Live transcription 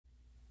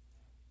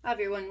Hi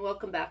everyone,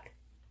 welcome back.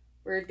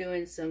 We're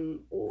doing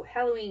some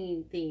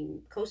Halloween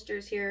themed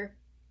coasters here.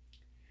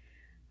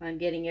 I'm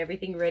getting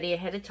everything ready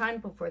ahead of time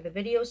before the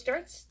video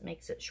starts.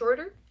 Makes it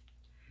shorter.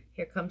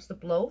 Here comes the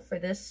blow for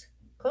this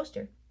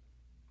coaster.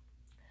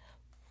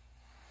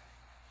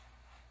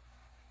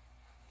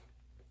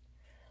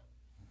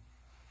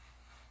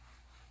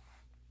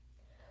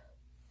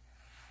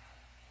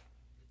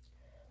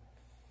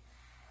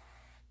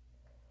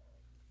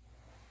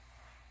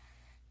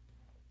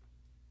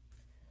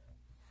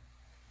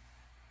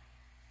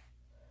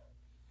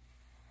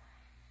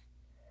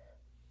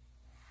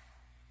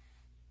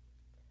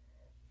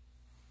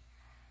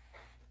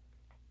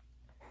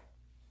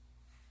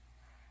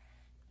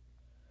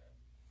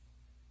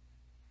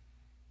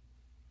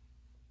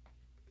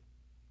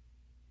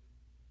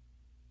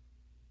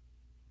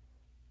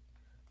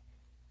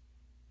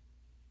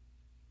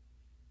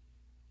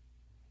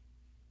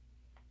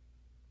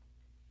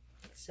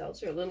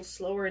 Cells are a little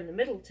slower in the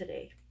middle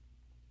today.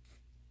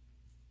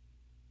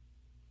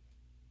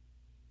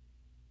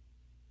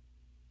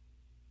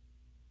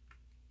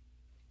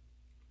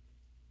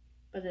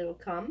 But it'll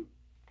come.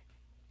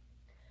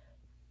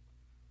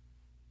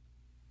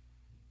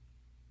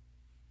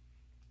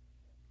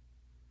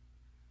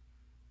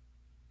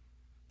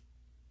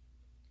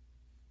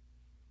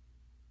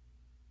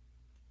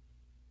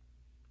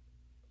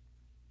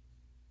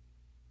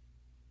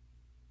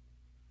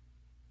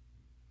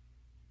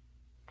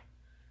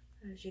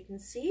 As you can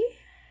see,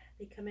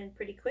 they come in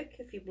pretty quick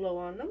if you blow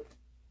on them.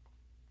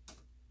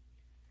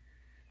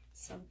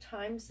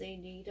 Sometimes they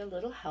need a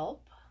little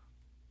help.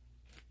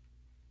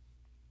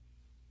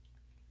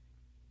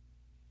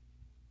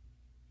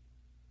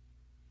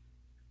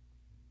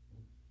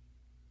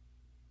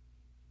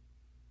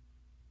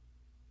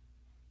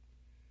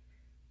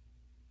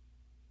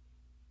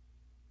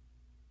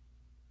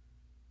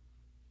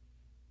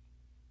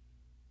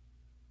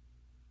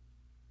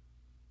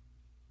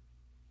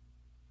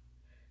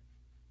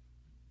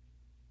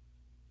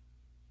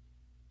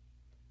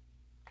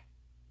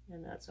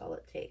 And that's all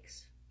it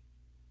takes,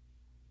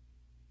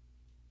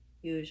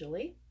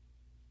 usually.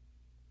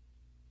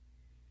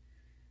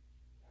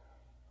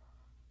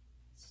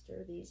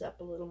 Stir these up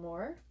a little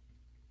more.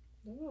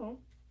 Oh,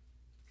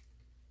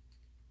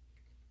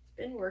 it's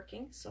been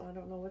working, so I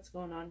don't know what's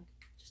going on.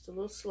 Just a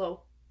little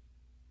slow.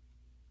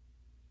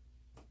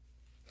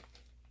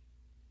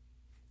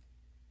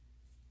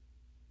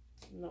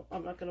 No,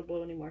 I'm not going to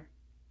blow anymore.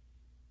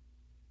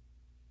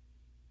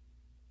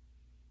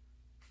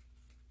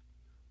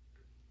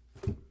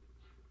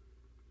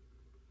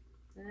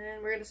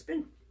 And we're going to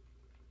spin.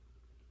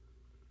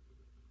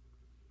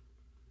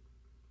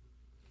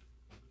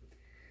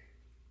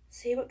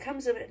 See what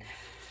comes of it.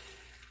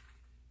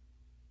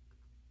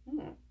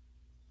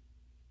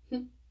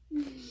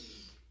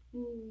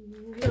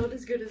 Not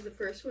as good as the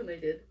first one I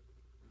did.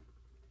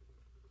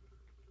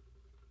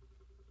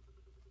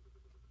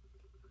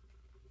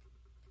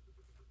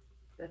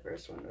 The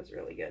first one was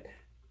really good.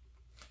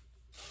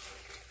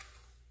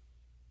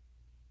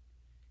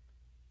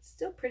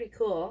 Still pretty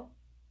cool.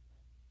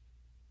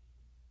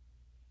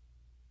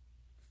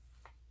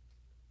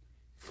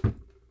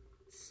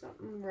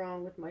 Something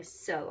wrong with my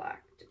cell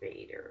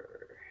activator.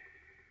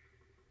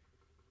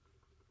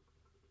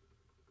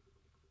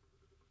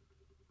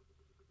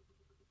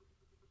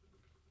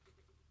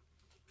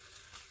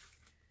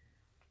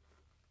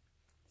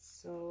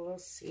 So we'll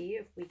see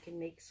if we can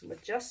make some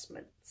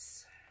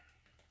adjustments.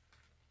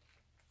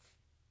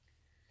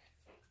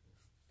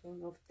 Don't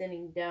know if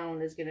thinning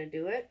down is going to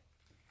do it.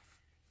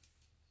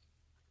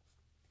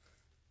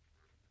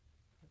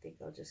 I think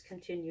I'll just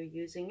continue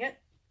using it.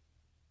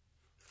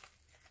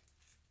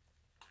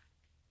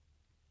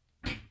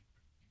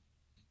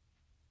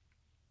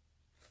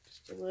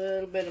 Just a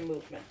little bit of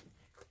movement.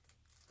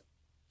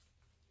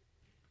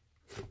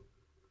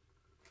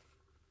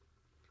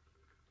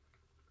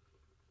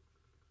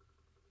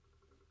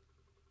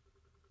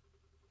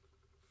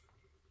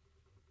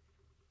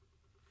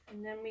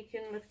 And then we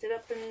can lift it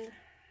up and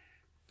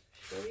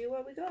show you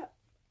what we got.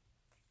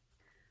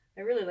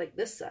 I really like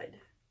this side.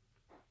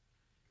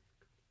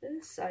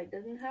 This side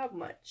doesn't have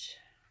much.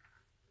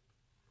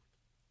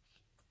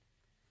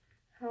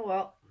 Oh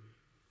well.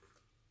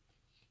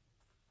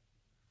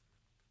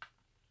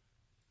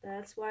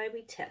 That's why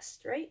we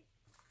test, right?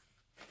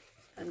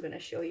 I'm going to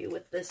show you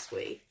with this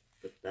way,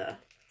 with the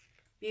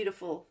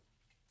beautiful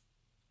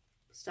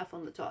stuff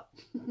on the top.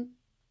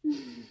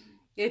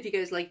 If you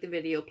guys like the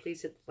video,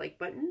 please hit the like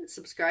button.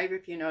 Subscribe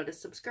if you're not a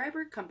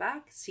subscriber. Come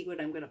back, see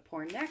what I'm going to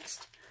pour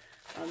next.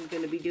 I'm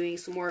going to be doing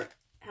some more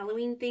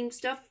Halloween themed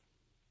stuff.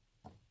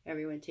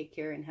 Everyone take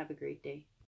care and have a great day.